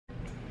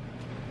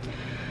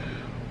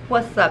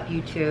What's up,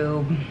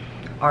 YouTube,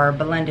 our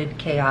blended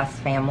chaos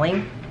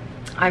family?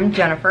 I'm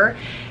Jennifer,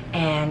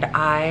 and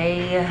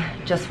I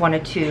just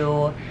wanted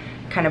to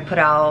kind of put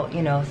out,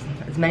 you know,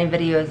 as many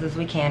videos as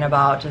we can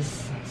about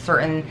just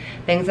certain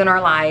things in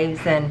our lives.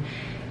 And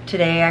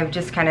today I've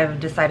just kind of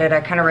decided,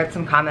 I kind of read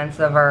some comments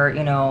of our,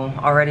 you know,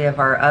 already of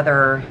our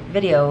other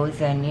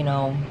videos, and, you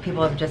know,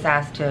 people have just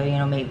asked to, you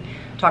know, maybe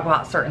talk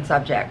about certain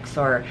subjects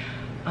or,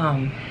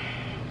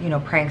 you know,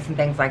 pranks and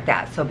things like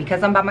that. So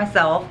because I'm by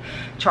myself,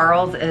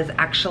 Charles is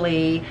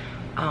actually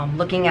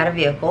looking at a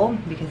vehicle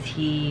because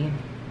he,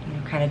 you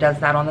know, kind of does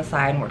that on the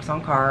side and works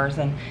on cars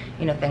and,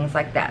 you know, things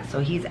like that. So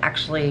he's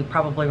actually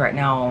probably right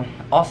now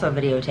also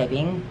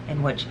videotaping,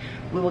 in which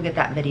we will get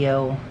that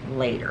video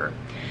later.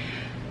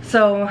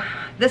 So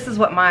this is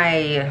what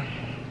my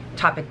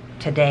topic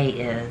today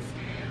is.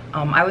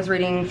 I was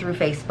reading through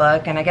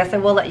Facebook, and I guess I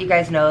will let you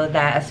guys know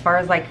that as far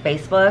as like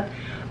Facebook,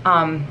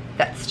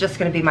 that's just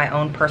going to be my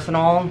own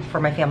personal for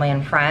my family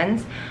and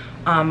friends.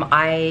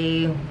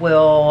 I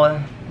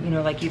will, you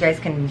know, like, you guys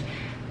can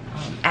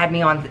add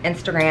me on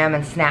Instagram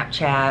and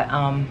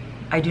Snapchat.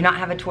 I do not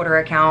have a Twitter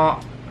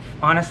account.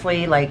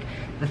 Honestly, like,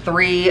 the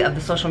three of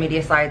the social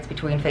media sites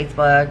between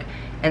Facebook,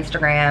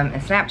 Instagram,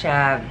 and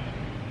Snapchat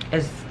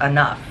is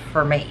enough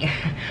for me.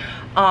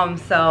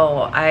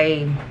 So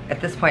I,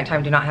 at this point in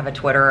time, do not have a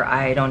Twitter.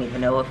 I don't even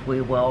know if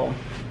we will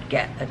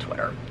get a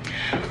Twitter.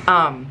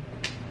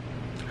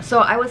 So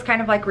I was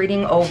kind of like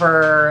reading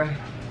over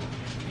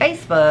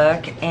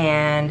Facebook,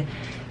 and,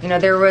 you know,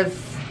 there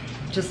was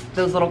just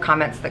those little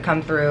comments that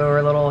come through,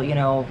 or little, you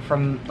know,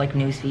 from like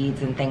news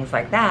feeds and things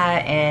like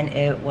that, and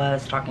it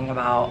was talking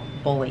about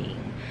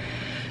bullying.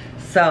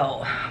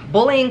 So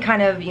bullying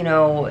kind of, you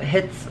know,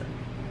 hits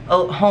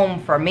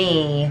home for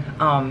me.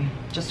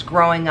 Just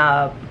growing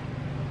up,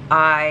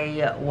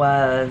 I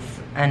was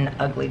an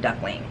ugly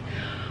duckling.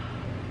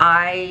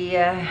 I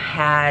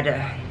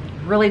had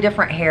really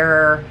different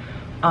hair.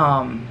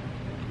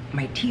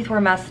 My teeth were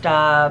messed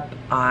up.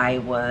 I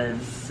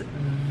was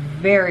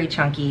very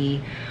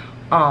chunky.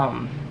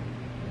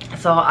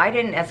 So I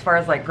didn't, as far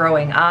as like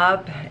growing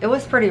up, it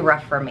was pretty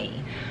rough for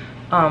me.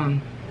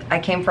 I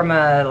came from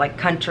a like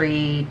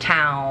country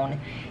town,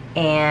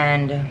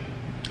 and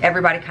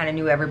everybody kind of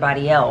knew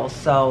everybody else.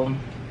 So,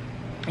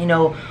 you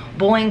know,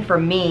 bullying for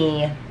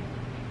me,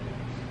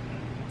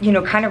 you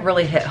know, kind of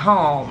really hit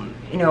home.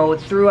 You know,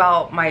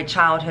 throughout my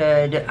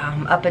childhood,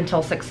 up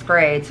until 6th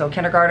grade, so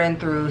kindergarten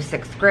through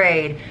 6th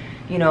grade,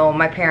 you know,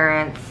 my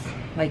parents,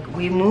 like,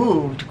 we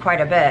moved quite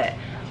a bit.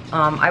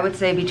 I would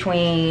say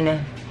between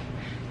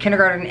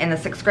kindergarten and the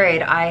 6th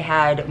grade, I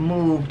had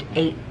moved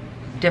 8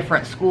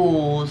 different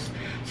schools.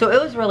 So it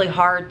was really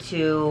hard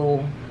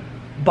to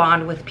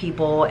bond with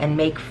people and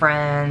make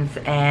friends.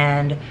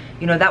 And,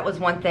 you know, that was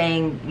one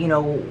thing, you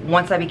know,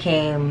 once I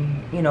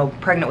became, you know,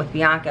 pregnant with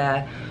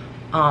Bianca,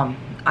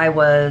 I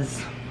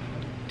was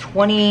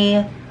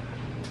 20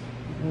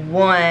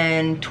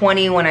 when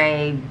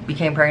I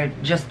became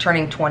pregnant, just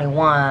turning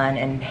 21,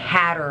 and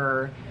had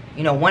her,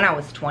 you know, when I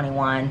was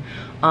 21.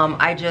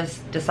 I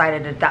just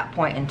decided at that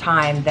point in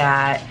time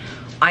that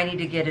I need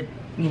to get it,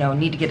 you know,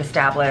 need to get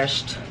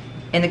established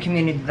in the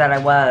community that I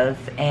was.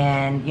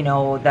 And, you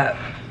know, that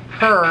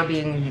her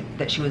being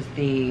that she was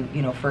the,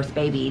 you know, first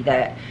baby,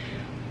 that,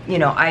 you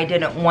know, I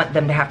didn't want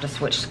them to have to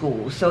switch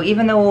schools. So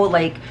even though,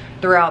 like,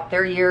 throughout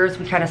their years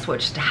we kind of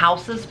switched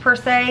houses per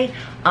se,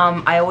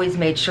 I always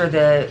made sure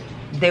that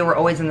they were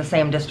always in the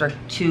same district,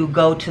 to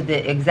go to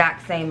the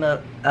exact same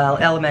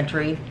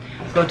elementary,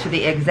 go to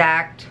the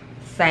exact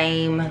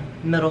same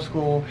middle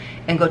school,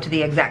 and go to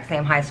the exact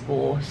same high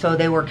school. So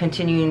they were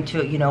continuing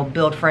to, you know,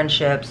 build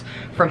friendships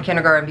from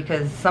kindergarten,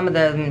 because some of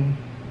them,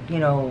 you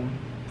know,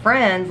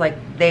 friends,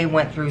 like, they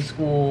went through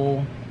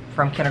school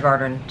from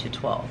kindergarten to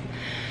 12.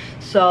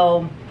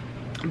 So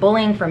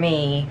bullying for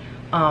me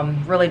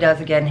really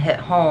does, again, hit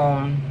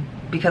home,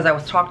 because I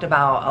was talked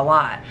about a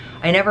lot.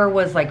 I never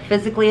was like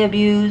physically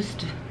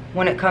abused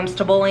when it comes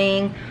to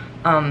bullying,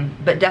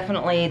 but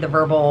definitely the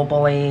verbal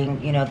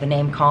bullying, you know, the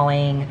name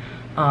calling.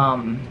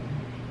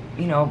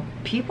 You know,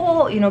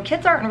 people, you know,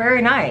 kids aren't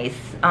very nice.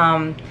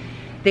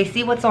 They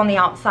see what's on the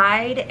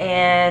outside,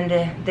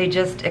 and they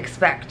just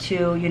expect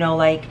to, you know,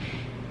 like,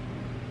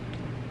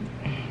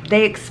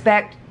 they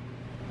expect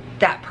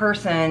that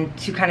person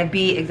to kind of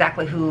be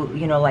exactly who,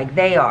 you know, like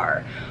they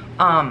are.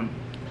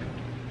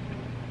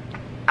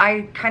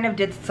 I kind of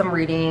did some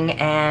reading,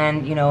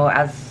 and, you know,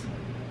 as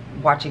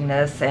watching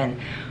this, and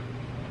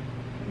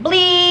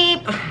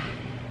bleep,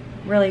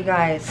 really,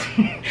 guys.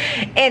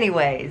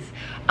 Anyways,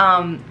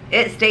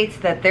 it states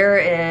that there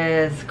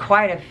is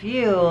quite a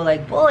few,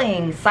 like,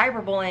 bullying,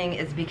 cyberbullying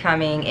is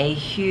becoming a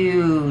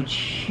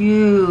huge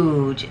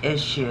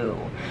issue.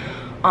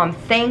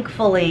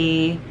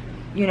 Thankfully,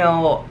 you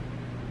know,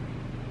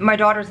 my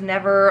daughters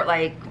never,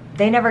 like,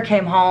 they never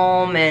came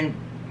home and,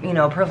 you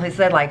know, personally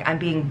said, like, I'm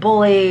being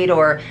bullied,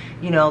 or,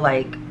 you know,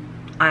 like,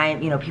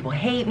 people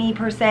hate me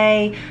per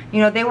se.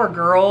 They were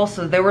girls,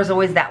 so there was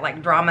always that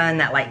like drama and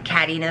that like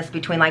cattiness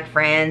between like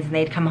friends, and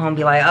they'd come home and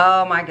be like,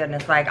 oh my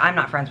goodness, like I'm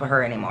not friends with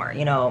her anymore.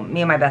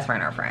 Me and my best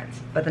friend are friends,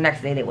 but the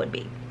next day they would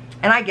be.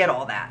 And I get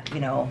all that,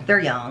 they're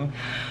young.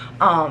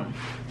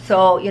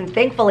 So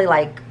thankfully,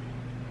 like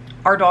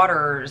our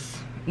daughters,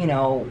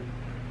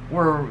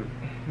 were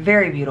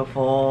very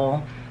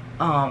beautiful.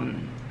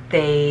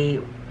 They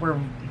were,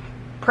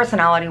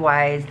 personality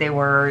wise, they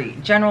were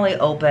generally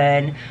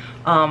open.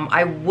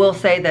 I will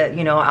say that,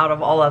 out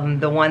of all of them,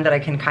 the one that I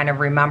can kind of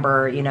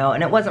remember,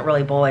 and it wasn't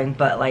really bullying,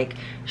 but like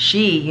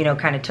she,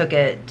 kind of took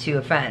it to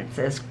offense,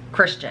 is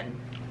Christian.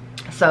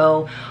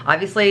 So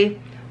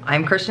obviously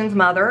I'm Christian's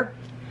mother.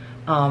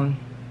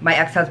 My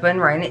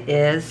ex-husband, Ryan,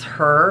 is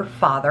her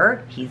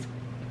father. He's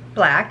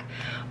black.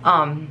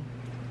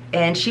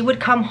 And she would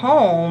come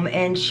home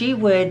and she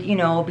would,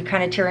 be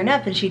kind of tearing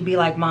up, and she'd be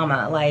like,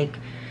 Mama, like,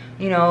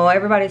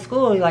 everybody at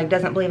school like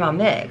doesn't believe I'm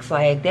mixed.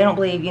 Like they don't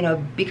believe,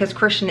 because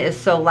Christian is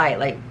so light.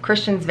 Like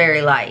Christian's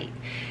very light.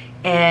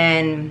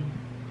 And,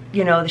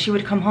 she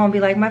would come home and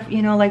be like,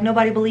 like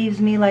nobody believes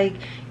me. Like,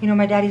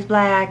 my daddy's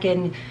black.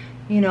 And,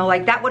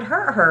 like that would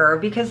hurt her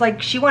because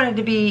like she wanted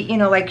to be,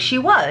 like she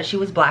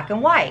was black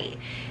and white.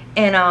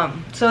 And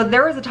so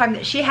there was a time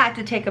that she had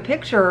to take a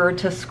picture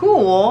to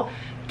school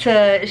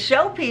to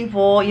show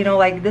people,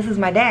 like this is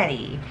my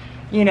daddy,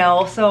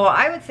 so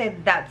I would say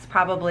that's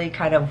probably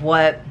kind of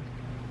what,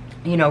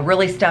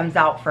 really stems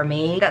out for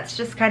me. That's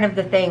just kind of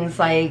the things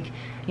like,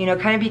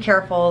 kind of be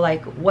careful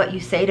like what you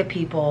say to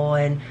people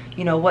and,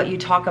 what you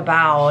talk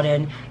about,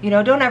 and,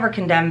 don't ever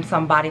condemn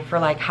somebody for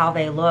like how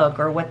they look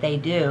or what they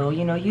do.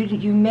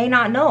 You may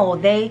not know.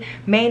 They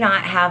may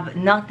not have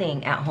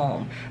nothing at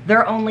home.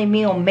 Their only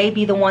meal may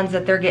be the ones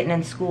that they're getting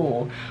in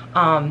school.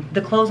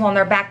 The clothes on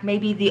their back may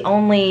be the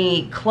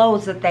only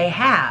clothes that they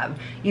have.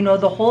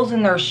 The holes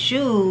in their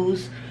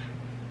shoes,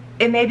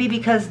 it may be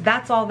because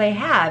that's all they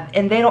have,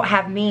 and they don't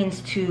have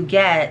means to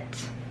get,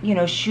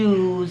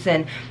 shoes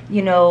and,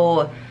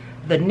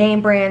 the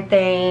name brand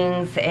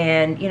things,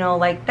 and,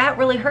 like that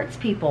really hurts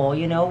people.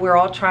 We're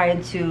all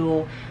trying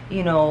to,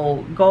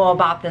 go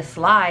about this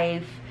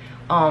life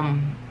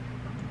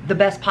the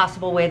best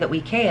possible way that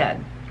we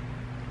can.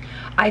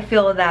 I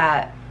feel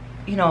that,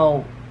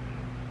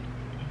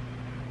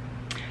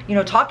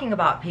 talking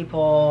about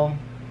people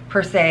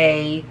per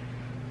se,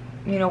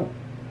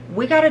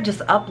 we got to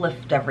just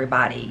uplift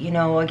everybody.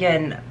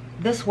 Again,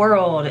 this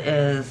world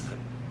is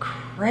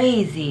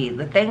crazy.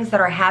 The things that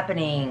are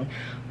happening,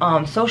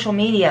 social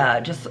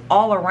media, just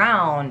all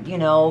around,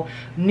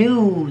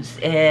 news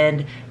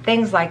and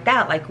things like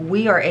that. Like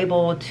we are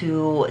able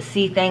to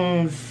see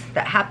things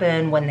that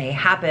happen when they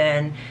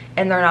happen,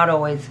 and they're not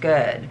always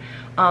good.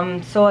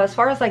 So as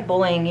far as like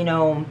bullying,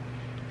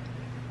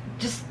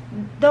 just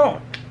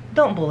don't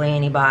bully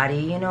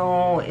anybody.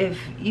 If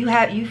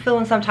you feel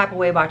in some type of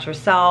way about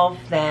yourself,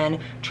 then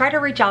try to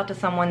reach out to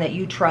someone that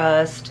you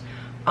trust,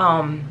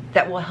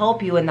 that will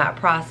help you in that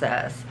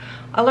process.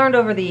 I learned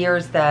over the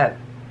years that,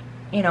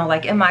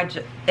 like in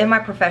my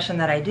profession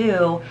that I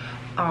do,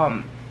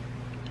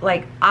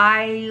 like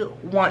I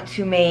want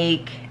to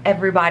make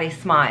everybody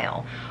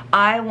smile.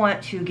 I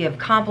want to give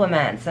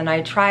compliments, and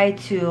I try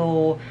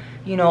to,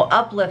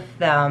 uplift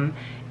them,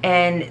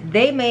 and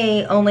they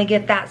may only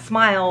get that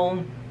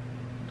smile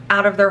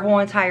out of their whole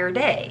entire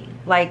day.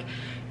 Like,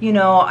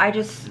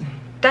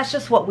 that's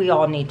just what we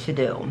all need to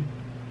do.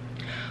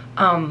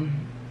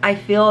 I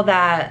feel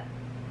that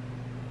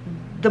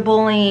the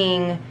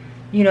bullying,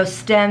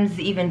 stems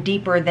even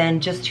deeper than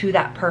just who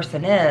that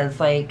person is.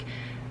 Like,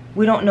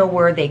 we don't know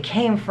where they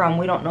came from.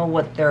 We don't know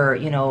what their,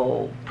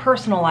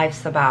 personal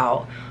life's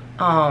about.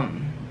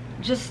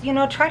 Just,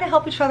 try to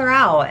help each other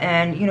out,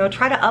 and,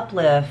 try to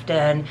uplift,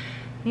 and,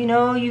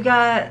 you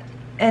got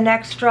an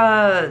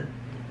extra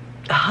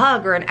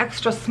hug or an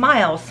extra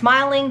smile.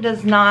 Smiling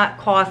does not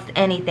cost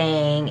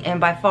anything, and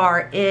by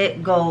far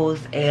it goes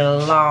a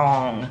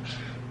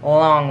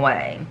long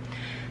way.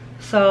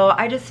 So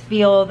I just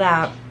feel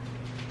that,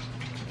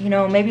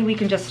 maybe we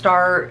can just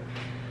start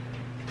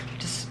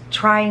just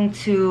trying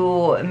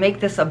to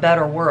make this a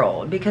better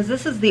world, because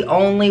this is the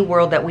only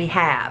world that we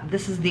have.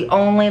 This is the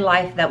only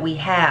life that we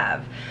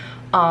have.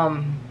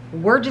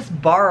 We're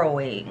just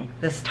borrowing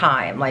this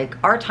time. Like,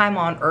 our time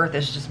on earth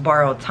is just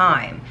borrowed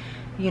time.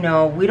 We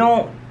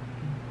don't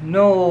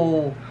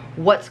know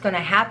what's going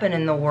to happen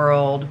in the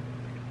world,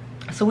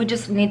 so we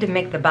just need to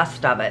make the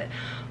best of it.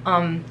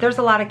 There's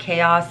a lot of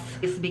chaos.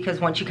 It's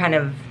because once you kind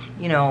of,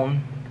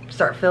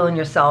 start feeling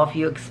yourself,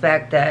 you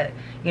expect that,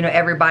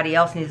 everybody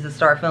else needs to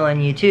start feeling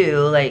you too.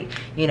 Like,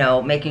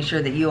 making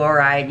sure that you're all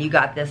right, you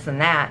got this and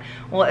that.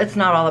 Well, it's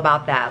not all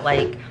about that.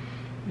 Like,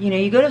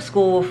 you go to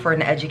school for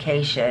an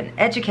education.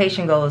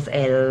 Education goes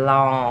a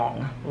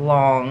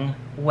long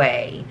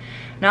way.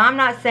 Now, I'm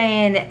not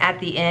saying at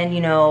the end,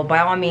 by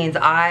all means,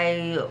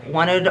 I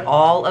wanted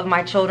all of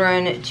my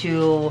children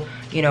to,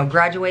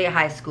 graduate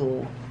high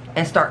school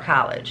and start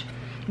college.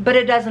 But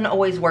it doesn't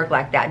always work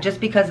like that. Just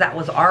because that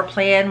was our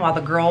plan while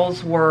the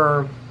girls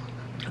were,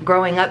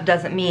 growing up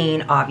doesn't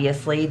mean,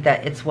 obviously,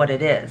 that it's what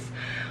it is.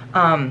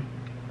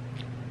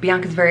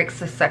 Bianca's very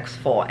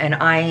successful, and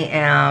I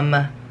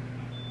am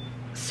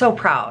so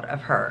proud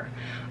of her.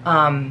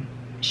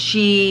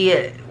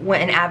 She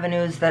went in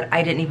avenues that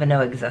I didn't even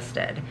know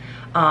existed.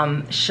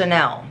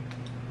 Chanel,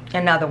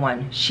 another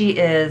one. She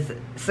is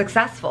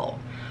successful.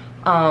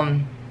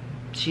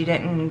 She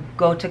didn't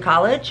go to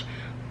college,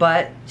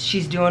 but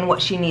she's doing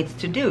what she needs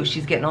to do.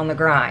 She's getting on the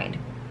grind.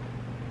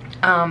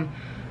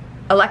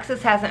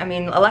 Alexis hasn't, I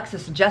mean,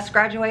 Alexis just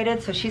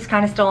graduated, so she's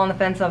kind of still on the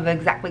fence of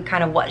exactly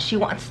kind of what she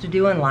wants to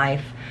do in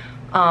life.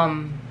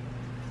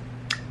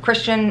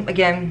 Christian,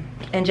 again,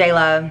 and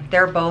Jayla,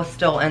 they're both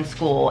still in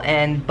school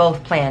and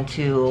both plan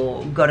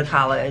to go to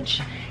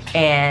college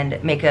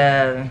and make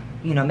a,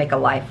 you know, make a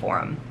life for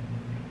them.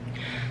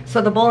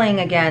 So the bullying,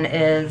 again,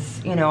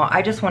 is, you know,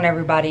 I just want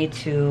everybody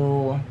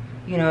to,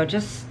 you know,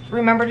 just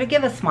remember to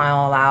give a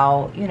smile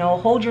out, you know,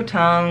 hold your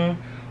tongue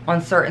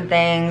on certain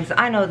things.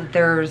 I know that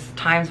there's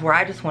times where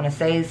I just want to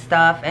say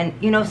stuff, and,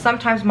 you know,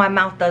 sometimes my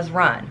mouth does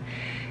run.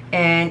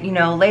 And, you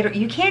know, later,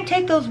 you can't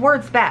take those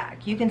words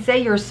back. You can say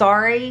you're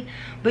sorry,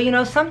 but, you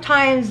know,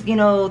 sometimes, you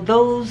know,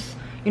 those,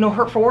 you know,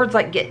 hurtful words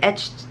like get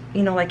etched,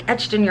 you know, like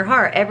etched in your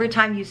heart. Every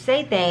time you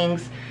say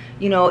things,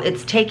 you know,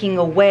 it's taking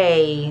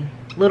away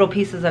little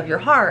pieces of your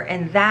heart,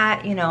 and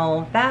that, you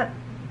know, that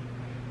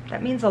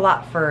means a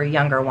lot for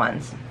younger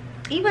ones,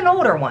 even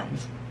older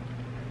ones.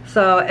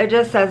 So it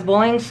just says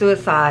bullying,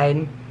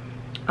 suicide.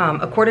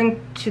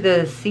 According to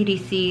the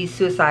CDC,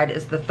 suicide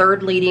is the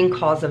third leading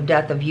cause of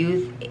death of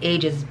youth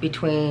ages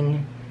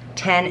between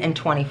 10 and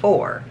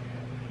 24.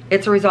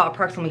 It's a result of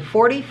approximately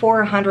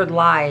 4,400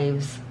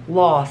 lives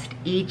lost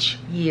each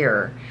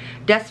year.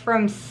 Deaths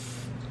from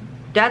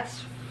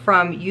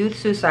youth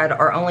suicide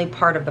are only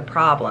part of the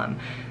problem.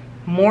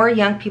 More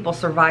young people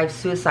survive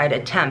suicide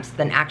attempts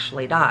than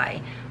actually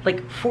die.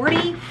 Like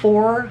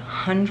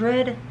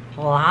 4,400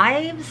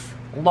 lives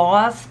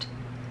lost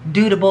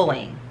due to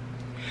bullying.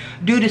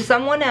 Due to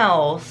someone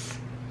else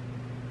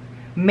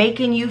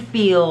making you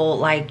feel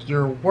like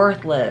you're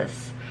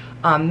worthless,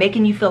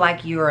 making you feel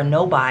like you're a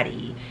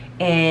nobody.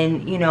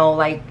 And, you know,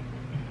 like,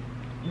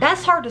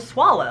 that's hard to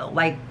swallow.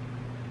 Like,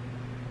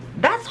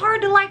 that's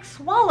hard to, like,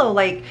 swallow.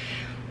 Like,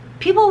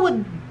 people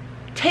would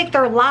take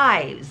their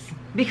lives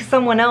because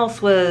someone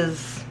else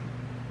was,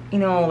 you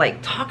know, like,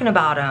 talking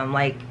about them.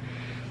 Like,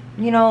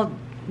 you know,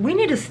 we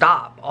need to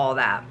stop all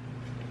that.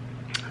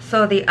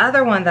 So the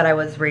other one that I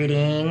was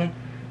reading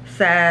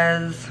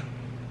says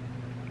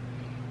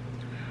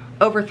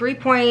over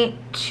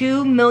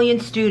 3.2 million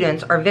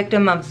students are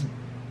victims of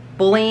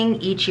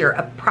bullying each year.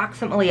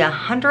 Approximately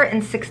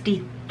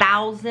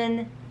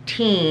 160,000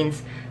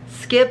 teens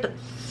skip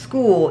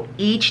school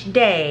each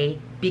day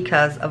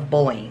because of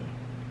bullying.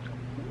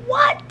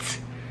 What?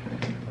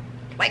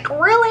 Like,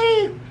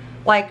 really?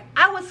 Like,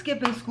 I was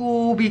skipping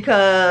school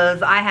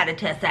because I had a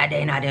test that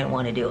day and I didn't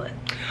want to do it.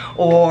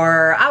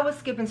 Or I was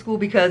skipping school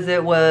because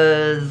it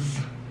was,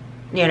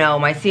 you know,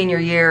 my senior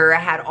year. I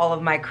had all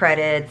of my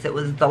credits. It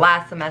was the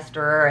last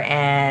semester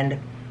and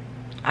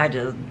I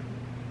just,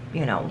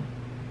 you know,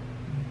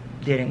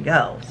 didn't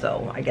go.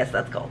 So I guess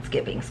that's called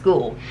skipping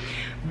school.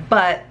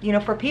 But, you know,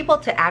 for people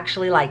to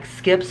actually like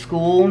skip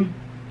school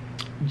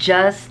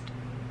just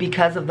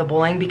because of the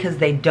bullying, because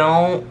they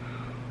don't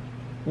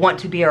want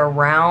to be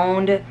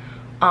around,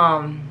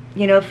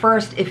 you know,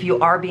 first, if you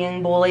are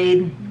being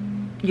bullied,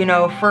 you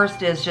know,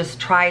 first is just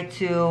try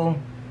to,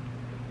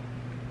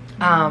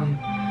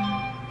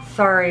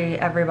 sorry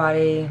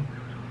everybody,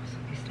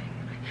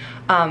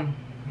 I'm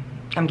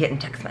getting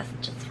text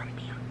messages from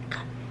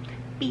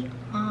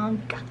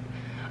Bianca.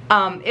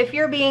 If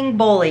you're being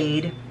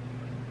bullied,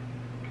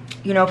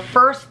 you know,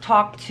 first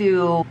tell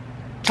your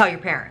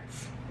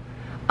parents,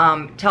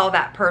 tell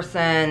that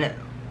person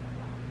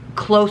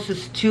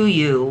closest to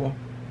you,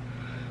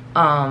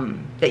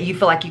 that you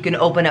feel like you can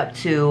open up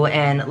to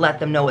and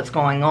let them know what's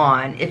going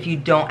on. If you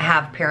don't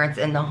have parents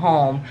in the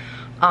home,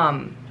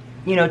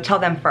 you know, tell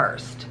them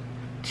first.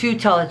 To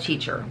tell a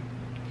teacher.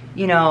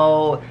 You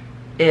know,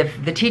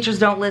 if the teachers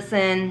don't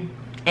listen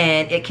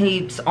and it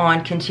keeps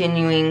on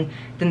continuing,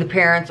 then the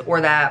parents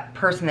or that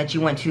person that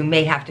you went to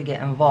may have to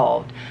get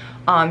involved.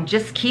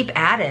 Just keep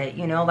at it,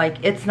 you know, like,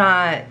 it's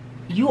not,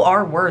 you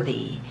are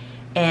worthy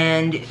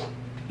and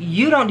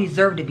you don't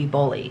deserve to be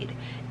bullied.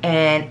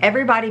 And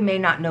everybody may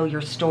not know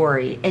your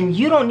story and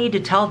you don't need to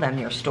tell them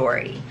your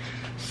story.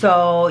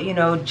 So, you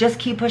know, just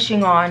keep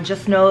pushing on.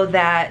 Just know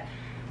that,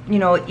 you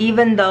know,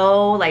 even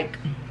though, like,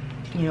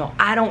 you know,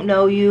 I don't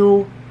know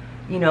you,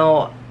 you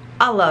know,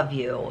 I love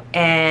you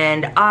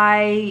and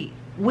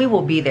we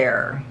will be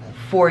there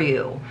for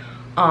you.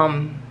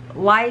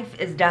 Life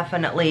is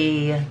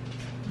definitely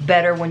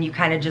better when you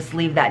kind of just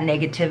leave that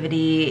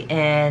negativity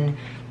and,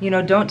 you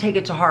know, don't take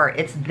it to heart.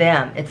 It's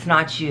them, it's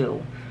not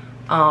you.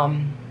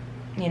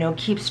 You know,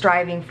 keep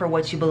striving for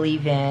what you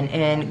believe in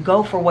and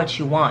go for what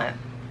you want.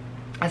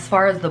 As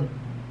far as the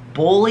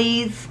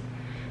bullies,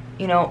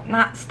 you know,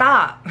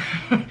 stop.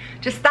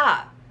 Just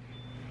stop.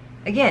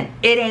 Again,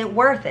 it ain't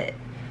worth it.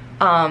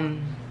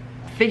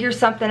 figure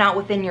something out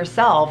within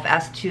yourself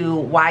as to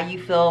why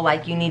you feel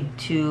like you need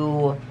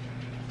to,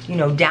 you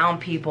know, down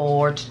people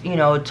or, you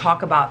know,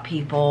 talk about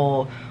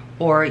people,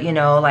 or, you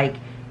know, like,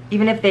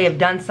 even if they have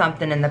done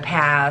something in the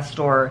past,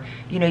 or,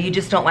 you know, you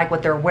just don't like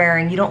what they're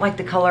wearing, you don't like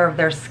the color of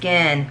their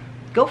skin,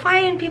 go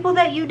find people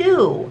that you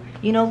do,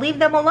 you know, leave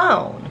them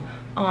alone.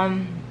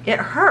 It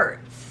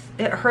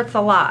hurts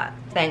a lot.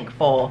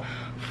 Thankful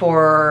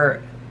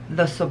for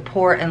the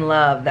support and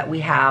love that we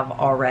have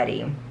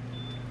already.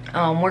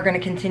 We're going to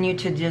continue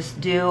to just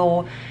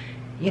do,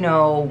 you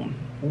know,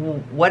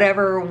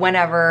 whatever,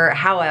 whenever,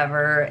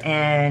 however,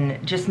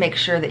 and just make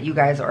sure that you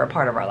guys are a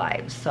part of our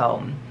lives.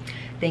 So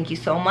thank you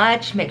so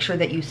much. Make sure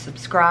that you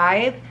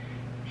subscribe,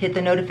 hit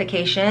the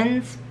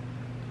notifications,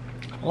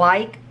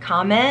 like,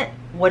 comment.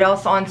 What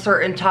else on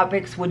certain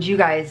topics would you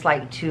guys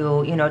like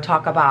to, you know,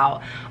 talk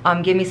about?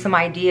 Give me some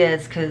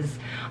ideas, because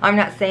I'm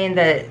not saying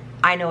that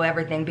I know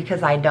everything,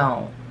 because I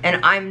don't.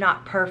 And I'm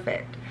not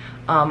perfect.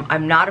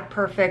 I'm not a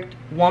perfect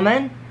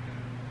woman.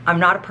 I'm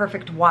not a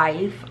perfect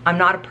wife. I'm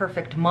not a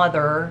perfect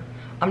mother.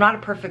 I'm not a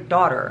perfect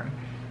daughter.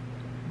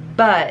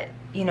 But,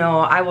 you know,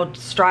 I will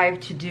strive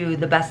to do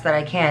the best that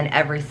I can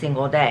every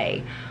single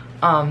day.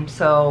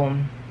 So,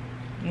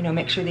 you know,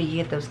 make sure that you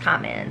get those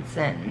comments.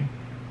 And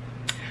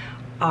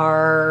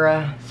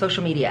our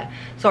social media.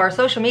 So our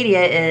social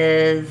media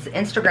is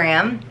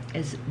Instagram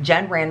is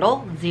Jen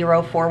Randle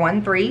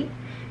 0413,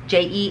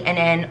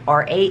 JENNRANDLE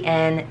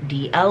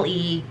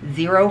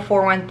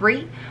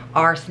 0413.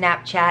 Our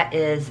Snapchat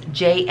is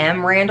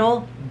JM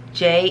Randle,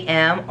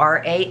 JMRANDLE.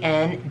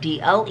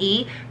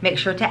 Make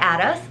sure to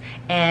add us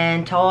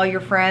and tell all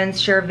your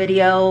friends, share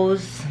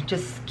videos,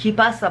 just keep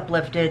us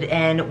uplifted,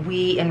 and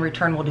we in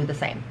return will do the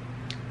same.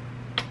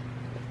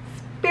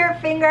 Spear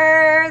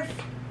fingers.